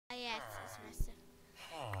yes, it's messed up.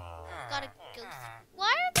 Got a ghost.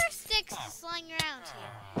 Why are there sticks just lying around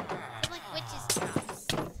here? I'm like witches' drops.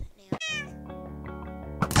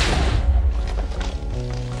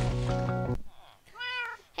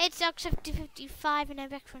 Hey, it's Doc5055 and I'm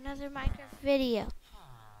back for another Minecraft video.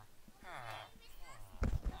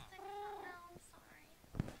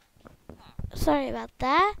 Sorry about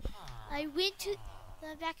that. I'm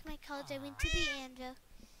back in my college. I went to the anvil.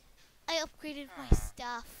 I upgraded my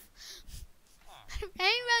stuff.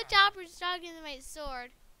 Rainbow choppers stronger than my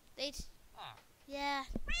sword. Yeah.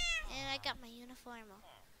 And I got my uniform.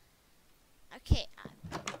 Okay.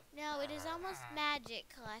 No, it is almost magic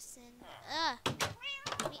lesson.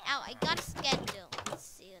 Let me out. I got a schedule. Let's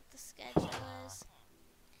see what the schedule is.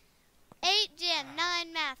 8 gym,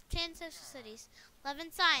 9 math, 10 social studies,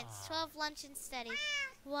 11 science, 12 lunch and study,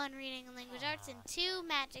 1 reading and language arts, and 2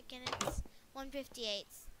 magic, and it's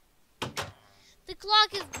 1:58. The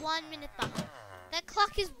clock is 1 minute behind. That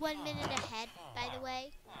clock is 1 minute ahead, by the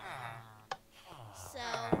way. So,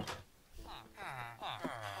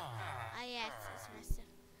 yes, it's messed up.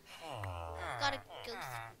 Got a ghost.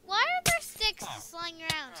 Why are there sticks just lying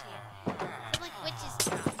around here? I'm like witches'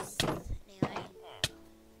 drops. Anyway.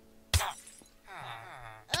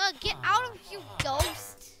 Get out of here,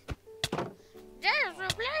 ghost. There's a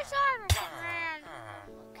replaceitem, man.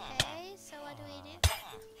 Okay, so what do we do?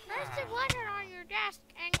 Press the button on your desk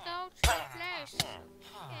and go to replace.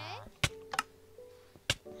 Okay.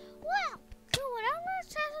 Well, do whatever it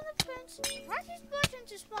says on the prints. Press this button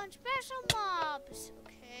to spawn special mobs.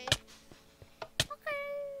 Okay. Okay.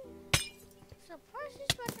 So press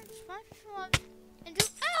this button to spawn special mobs and do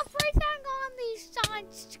everything on these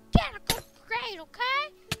signs to get a good grade,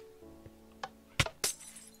 okay?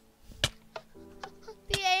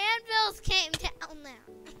 The anvils came down there.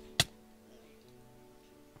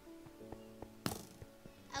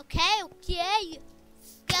 Okay.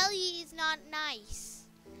 Skelly is not nice.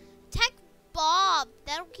 Attack Bob.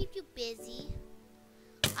 That'll keep you busy.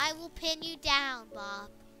 I will pin you down,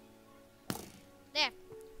 Bob. There.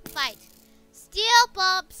 Fight. Steal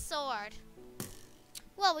Bob's sword.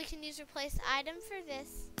 Well, we can use replace item for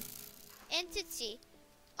this. Entity.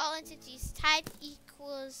 All entities. Type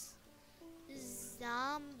equals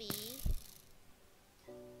zombie.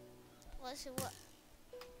 Let's see what.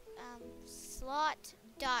 Slot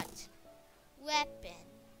dot weapon.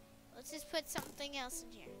 Let's just put something else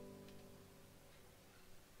in here.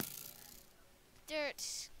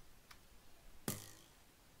 Dirt.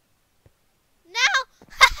 No!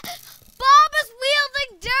 Bob is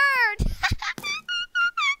wielding dirt!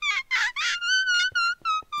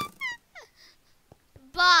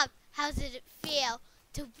 Bob, how did it feel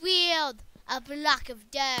to wield a block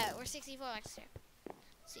of dirt? We're 64 extra.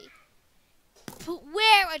 See.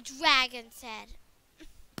 Where a dragon's head.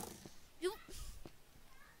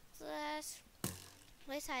 Slash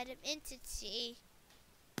place item entity.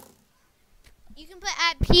 You can put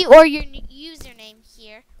 @p or your username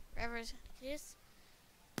here. Wherever it is.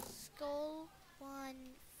 Skull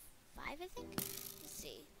 15, I think. Let's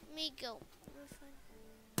see. Let me go.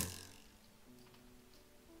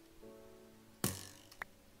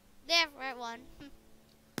 There, right one.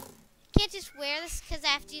 Can't just wear this because I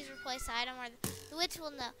have to use replace item or the witch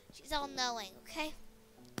will know. She's all knowing, okay?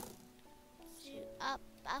 Up.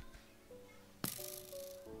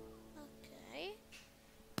 Okay.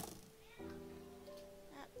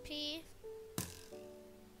 P.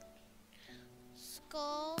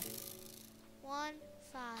 Skull 15.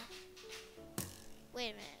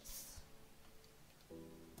 Wait a minute.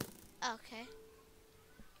 Okay.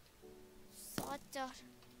 Sort dot.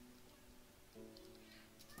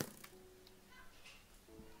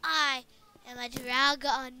 I am a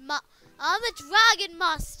dragon. I'm a dragon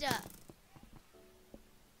master.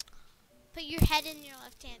 Put your head in your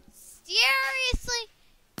left hand. Seriously?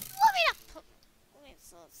 Let me not put. Wait,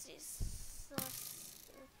 so let's see. So,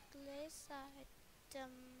 replace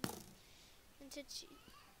item. Entity.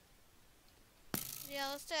 Yeah,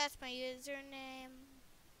 let's do that's my username.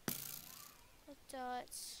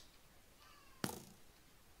 Dots.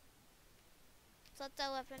 Select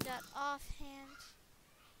that weapon dot offhand.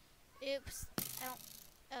 Oops. I don't.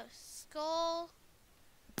 Oh, skull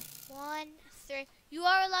 13. You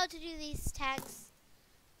are allowed to do these tags.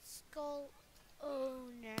 Skull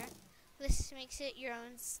owner. This makes it your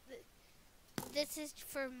own. This is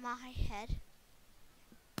for my head.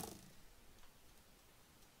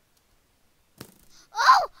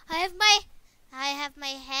 Oh, I have my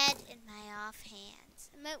head in my offhands.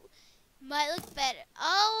 It might look better.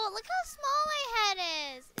 Oh, look how small my head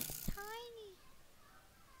is. It's tiny.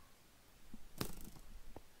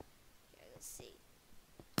 Here, let's see.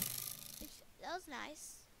 That was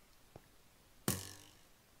nice.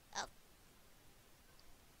 Oh.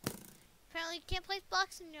 Apparently you can't place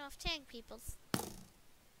blocks in your off-tank, peoples.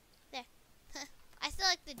 There. I still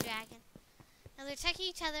like the dragon. Now they're attacking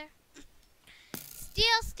each other.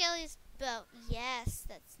 Steal Skelly's boat. Yes,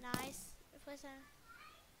 that's nice. Replace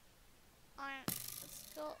let's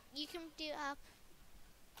go. You can do up.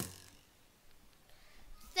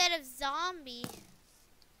 Instead of zombie.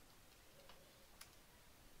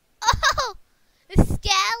 Oh!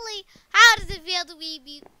 Skelly! How does it feel to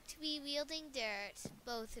be wielding dirt?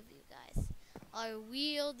 Both of you guys are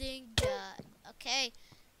wielding dirt. Okay.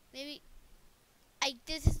 Maybe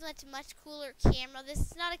this is a much cooler camera. This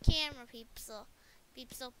is not a camera, people.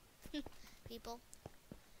 People.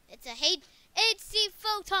 It's a HD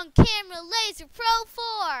Photon Camera Laser Pro 4.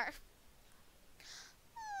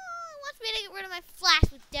 Wants me to get rid of my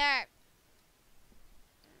flash with dirt.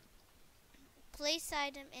 Place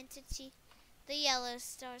item entity, the yellow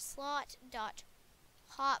star slot dot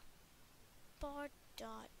hotbar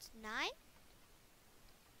dot 9.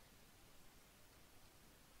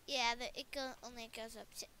 Yeah, only goes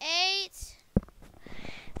up to 8.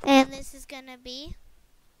 And this is gonna be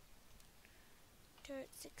dirt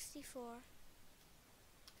 64.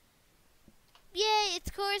 Yay, it's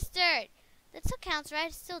coarse dirt. That still counts, right?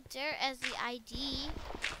 It's still dirt as the ID.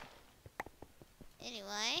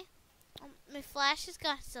 Anyway, my flash has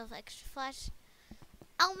got itself extra flash.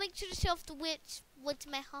 I'll make sure to show off the what's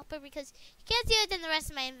my hopper because you can't see it in the rest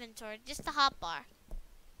of my inventory. Just the hotbar.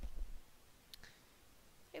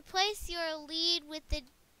 Replace your lead with the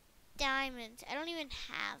diamond. I don't even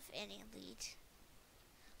have any lead.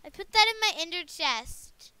 I put that in my ender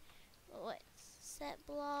chest. What? Set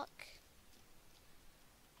block.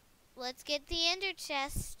 Let's get the ender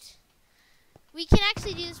chest. We can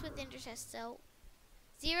actually do this with ender chest. So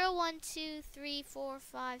 0, 1, 2, 3, 4,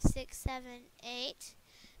 5, 6, 7, 8,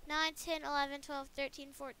 9, 10, 11, 12,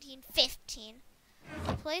 13, 14, 15.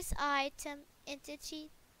 Replace item entity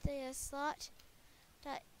the slot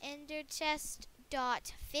dot ender chest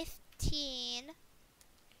dot 15.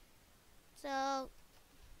 So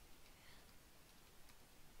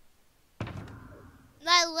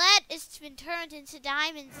my lead has been turned into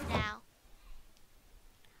diamonds now.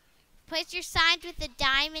 Place your signs with the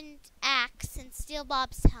diamond axe and steal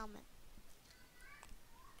Bob's helmet.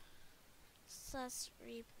 Plus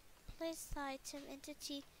replace item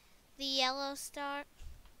entity the yellow star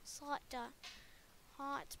slot dot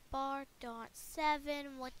hotbar dot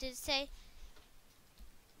 7. What did it say?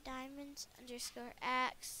 Diamonds underscore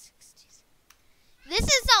axe. This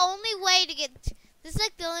is the only way to get. This is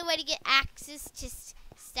like the only way to get axes to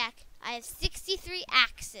stack. I have 63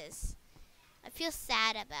 axes. I feel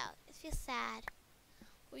sad about. I feel sad.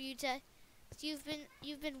 For you to, you've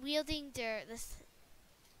been wielding dirt this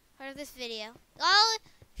part of this video. Oh,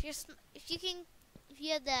 if you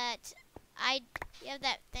have that, you have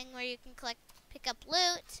that thing where you can pick up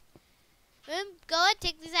loot. Go ahead,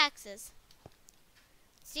 take these axes.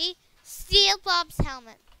 See, steal Bob's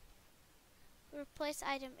helmet. Replace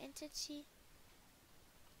item entity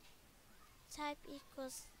type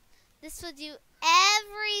equals. This will do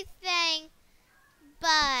everything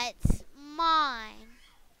but mine.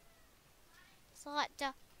 Slot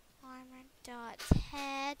dot armor dot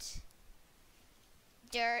head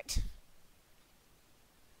dirt.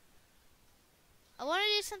 I want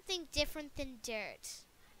to do something different than dirt.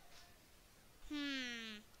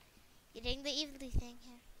 Getting the evilly thing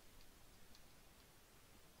here.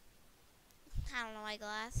 I don't know my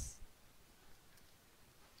glass.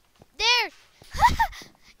 There!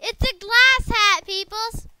 It's a glass hat,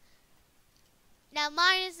 peoples! Now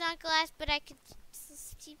mine is not glass, but I could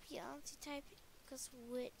TP onto type equals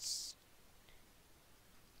witch.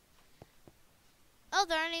 Oh,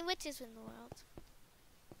 there aren't any witches in the world.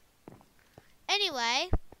 Anyway,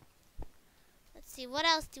 let's see, what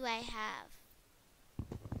else do I have?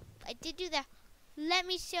 I did do that. Let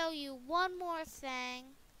me show you one more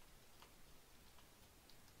thing.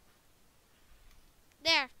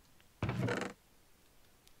 There.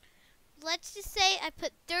 Let's just say I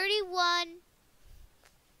put 31.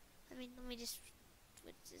 Let me just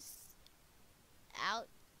put this out.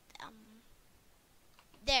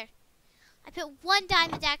 There. I put 1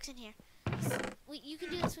 diamond axe in here. So you can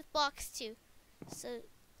do this with blocks too. So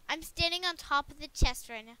I'm standing on top of the chest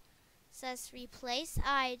right now. It says replace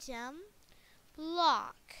item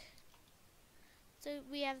block. So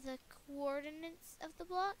we have the coordinates of the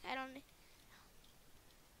block. I don't know.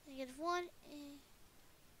 -1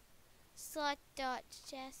 slot dot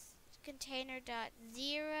chest container dot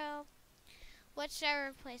 0. What should I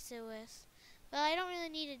replace it with? Well, I don't really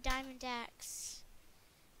need a diamond axe.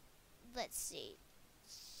 let's see.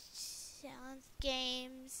 Challenge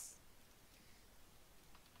games.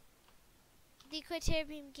 The Equatorial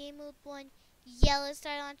Beam Game Mode 1. Yellow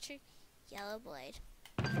Star Launcher. Yellow Blade.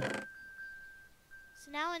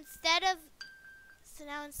 So now instead of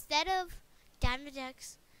Diamond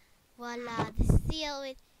X, voila, this is the yellow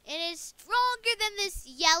blade. It is stronger than this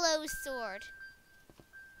yellow sword.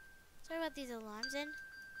 Sorry about these alarms in.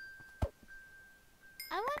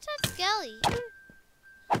 I want to touch Skelly.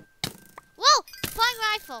 Whoa! Flying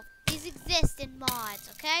rifle. These exist in mods,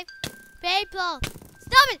 okay? People!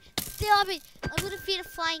 Stop it! Stop it! I'm gonna feed a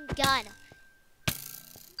flying gun.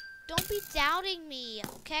 Don't be doubting me,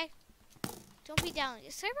 okay? Don't be doubting me.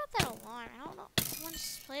 Sorry about that alarm. I don't know. Someone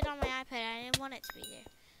just played on my iPad. I didn't want it to be there.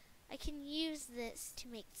 I can use this to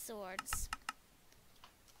make swords.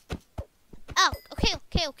 Oh, okay. I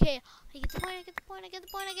get the point, I get the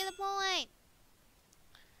point.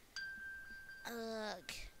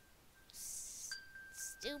 Ugh.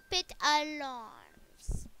 Stupid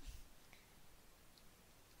alarms.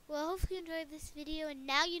 Well, hopefully you enjoyed this video, and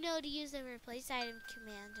now you know to use the replace item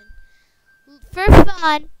command. And for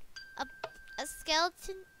fun, a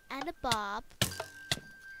skeleton and a bob.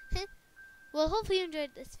 Well, hopefully you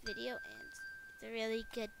enjoyed this video, and it's a really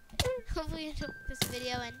good. Hopefully you enjoyed this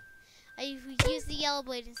video, and I use the yellow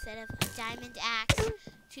blade instead of a diamond axe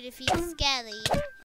to defeat Skelly.